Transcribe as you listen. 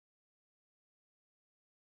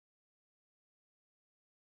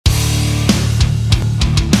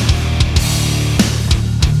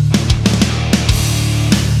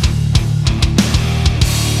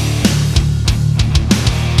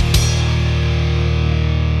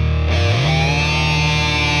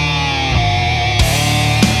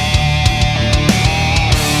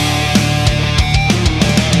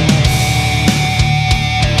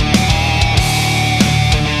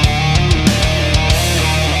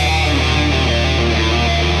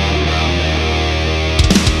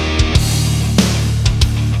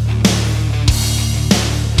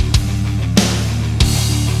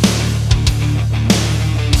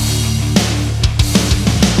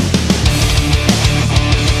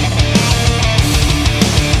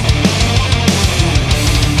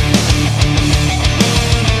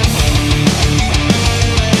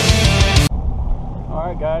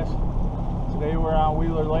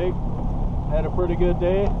a pretty good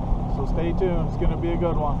day, so stay tuned. It's going to be a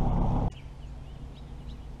good one.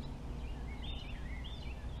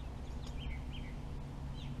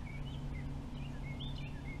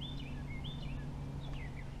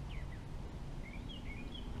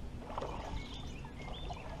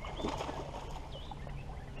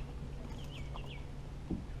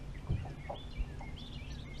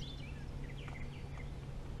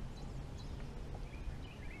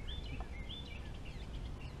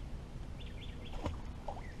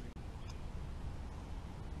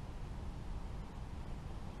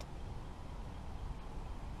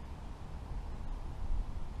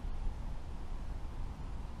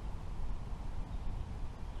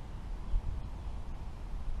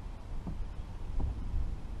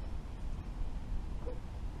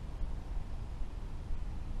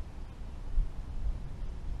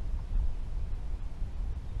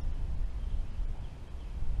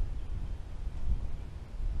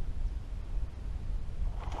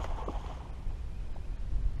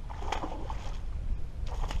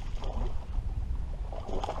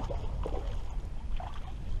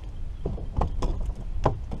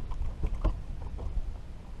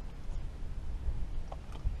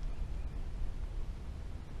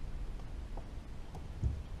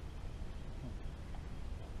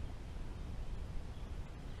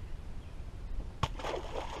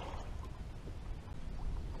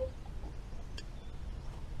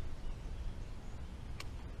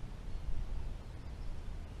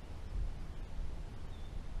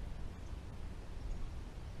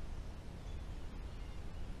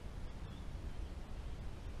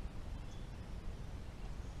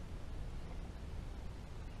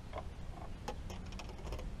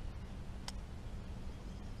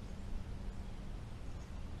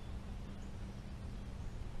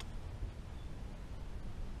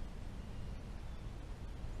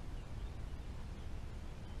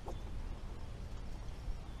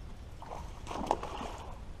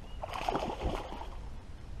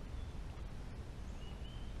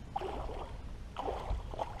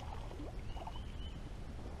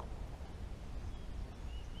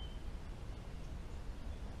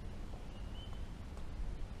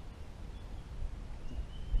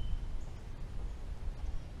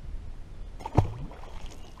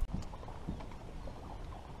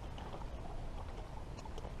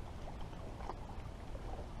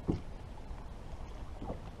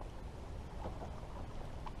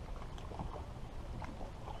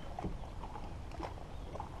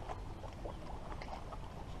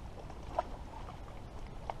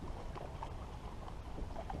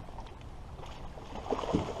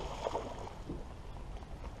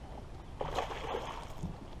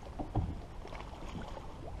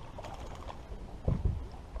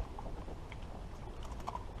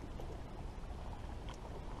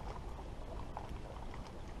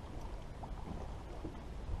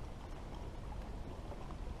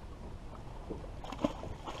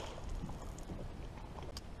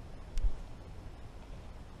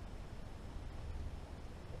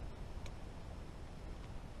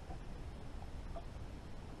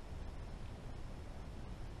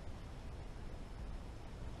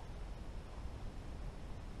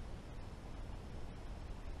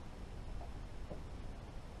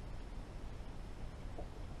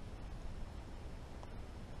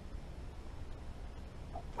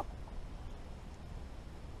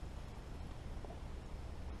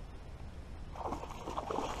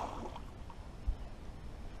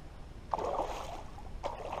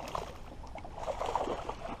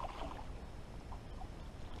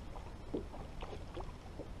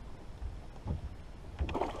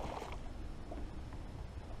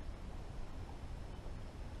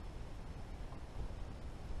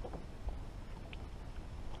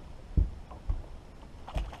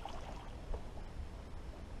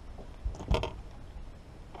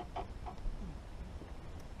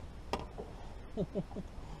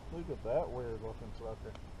 Look at that weird looking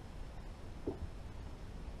sucker.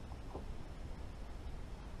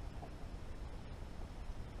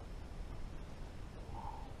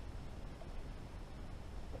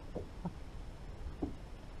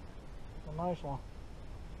 A nice one.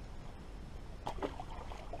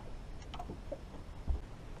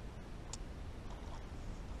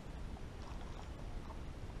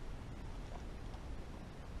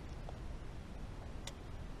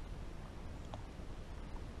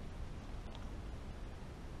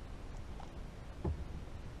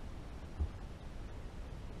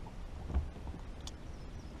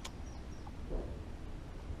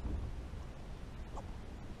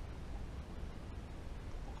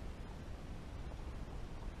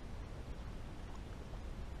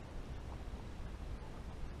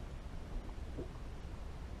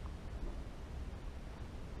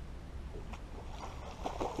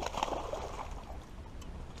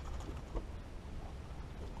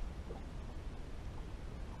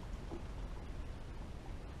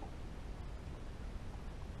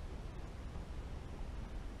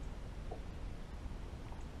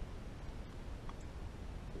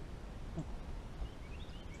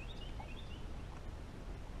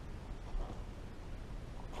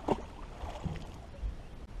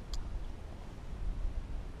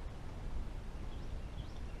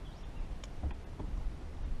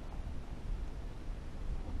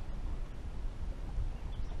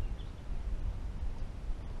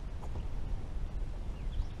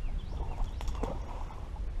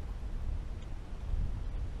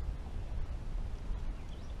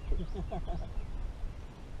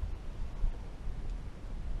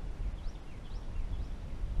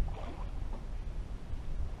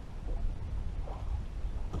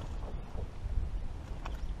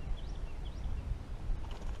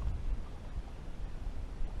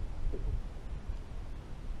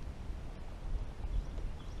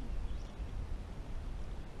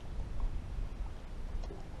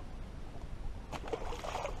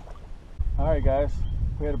 Alright guys,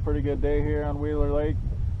 we had a pretty good day here on Wheeler Lake.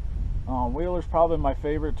 Wheeler's probably my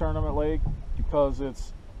favorite tournament lake because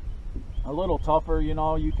it's a little tougher. You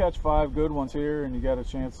know, you catch 5 good ones here and you got a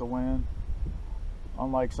chance to win,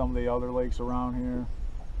 unlike some of the other lakes around here.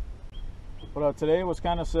 But today was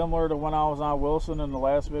kind of similar to when I was on Wilson in the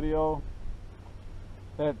last video.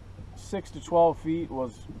 That 6 to 12 feet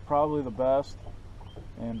was probably the best,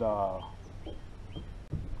 and I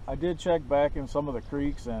did check back in some of the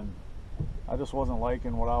creeks and I just wasn't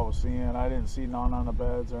liking what I was seeing. I didn't see none on the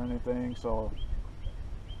beds or anything, so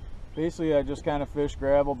basically I just kind of fished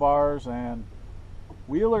gravel bars. And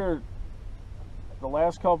Wheeler, the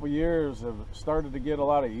last couple years, have started to get a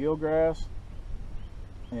lot of eelgrass,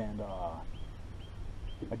 and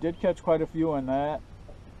I did catch quite a few in that.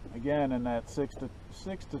 Again, in that 6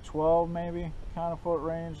 to 12 maybe kind of foot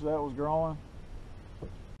range that was growing.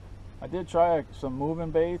 I did try some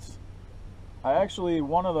moving baits. I actually,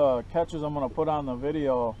 one of the catches I'm going to put on the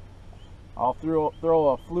video, I'll throw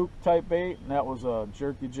a fluke type bait, and that was a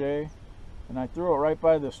Jerky J, and I threw it right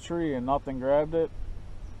by this tree and nothing grabbed it,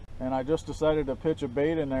 and I just decided to pitch a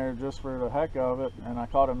bait in there just for the heck of it, and I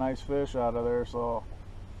caught a nice fish out of there. So,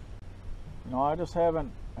 you know, I just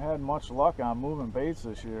haven't had much luck on moving baits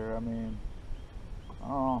this year. I mean, I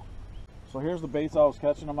don't know. So here's the baits I was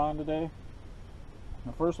catching them on today.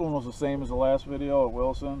 The first one was the same as the last video at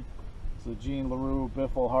Wilson. It's a Gene LaRue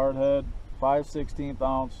Biffle Hardhead, 5/16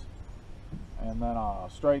 ounce, and then a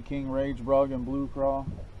Strike King Rage Brug and Blue Craw.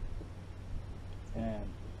 And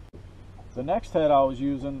the next head I was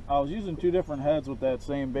using 2 different heads with that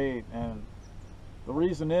same bait, and the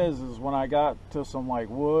reason is when I got to some like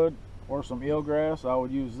wood or some eelgrass, I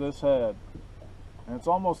would use this head, and it's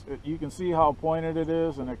almost, you can see how pointed it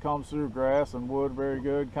is, and it comes through grass and wood very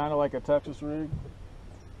good, kind of like a Texas rig.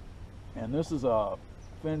 And this is a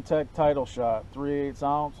FinTech Title Shot, 3/8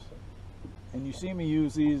 ounce, and you see me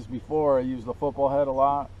use these before. I use the football head a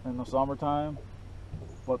lot in the summertime,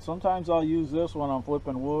 but sometimes I'll use this when I'm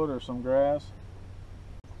flipping wood or some grass.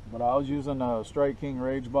 But I was using a Strike King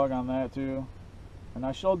Rage Bug on that too, and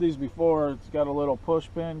I showed these before. It's got a little push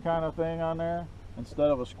pin kind of thing on there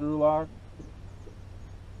instead of a screw lock,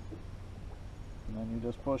 and then you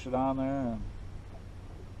just push it on there and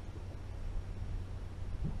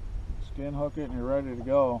skin hook it, and you're ready to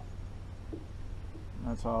go. And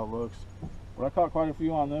that's how it looks. But I caught quite a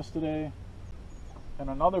few on this today. And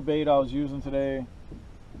another bait I was using today,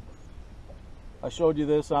 I showed you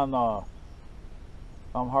this on the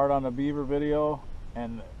Hard on the Beaver video,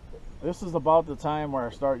 and this is about the time where I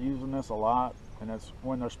start using this a lot, and it's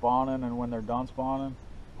when they're spawning and when they're done spawning.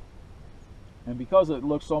 And because it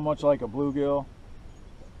looks so much like a bluegill,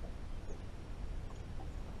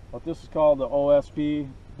 but this is called the OSP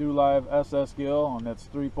Do Live SS Gill, and it's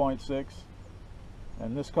 3.6,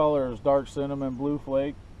 and this color is dark cinnamon blue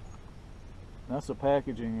flake. That's the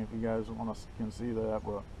packaging if you guys can see that.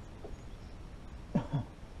 But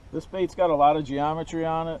this bait's got a lot of geometry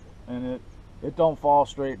on it, and it don't fall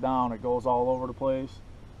straight down. It goes all over the place,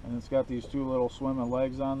 and it's got these 2 little swimming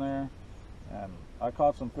legs on there, and I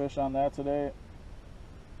caught some fish on that today.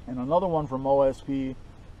 And another one from OSP.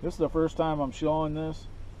 This is the first time I'm showing this.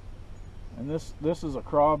 And this is a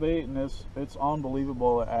craw bait, and it's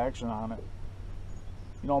unbelievable action on it.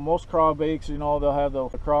 You know, most craw baits, you know, they'll have the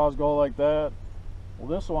craws go like that. Well,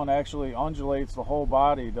 this one actually undulates the whole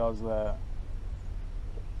body, does that.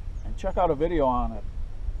 And check out a video on it.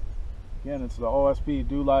 Again, it's the OSP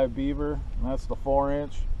Do Live Beaver, and that's the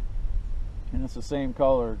 4-inch, and it's the same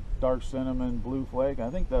color, dark cinnamon blue flake. I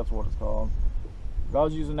think that's what it's called. But I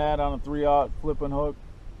was using that on a 3/0 flipping hook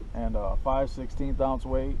and a 5/16 ounce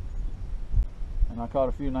weight. And I caught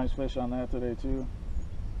a few nice fish on that today too.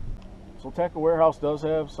 So Tackle Warehouse does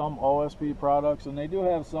have some OSP products, and they do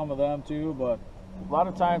have some of them too, but a lot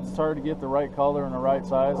of times it's hard to get the right color and the right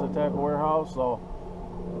size at Tackle Warehouse. So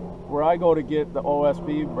where I go to get the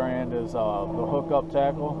OSP brand is the Hookup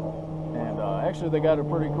Tackle, and actually they got a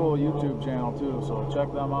pretty cool YouTube channel too, so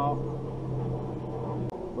check them out.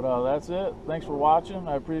 But that's it. Thanks for watching.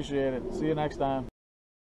 I appreciate it. See you next time.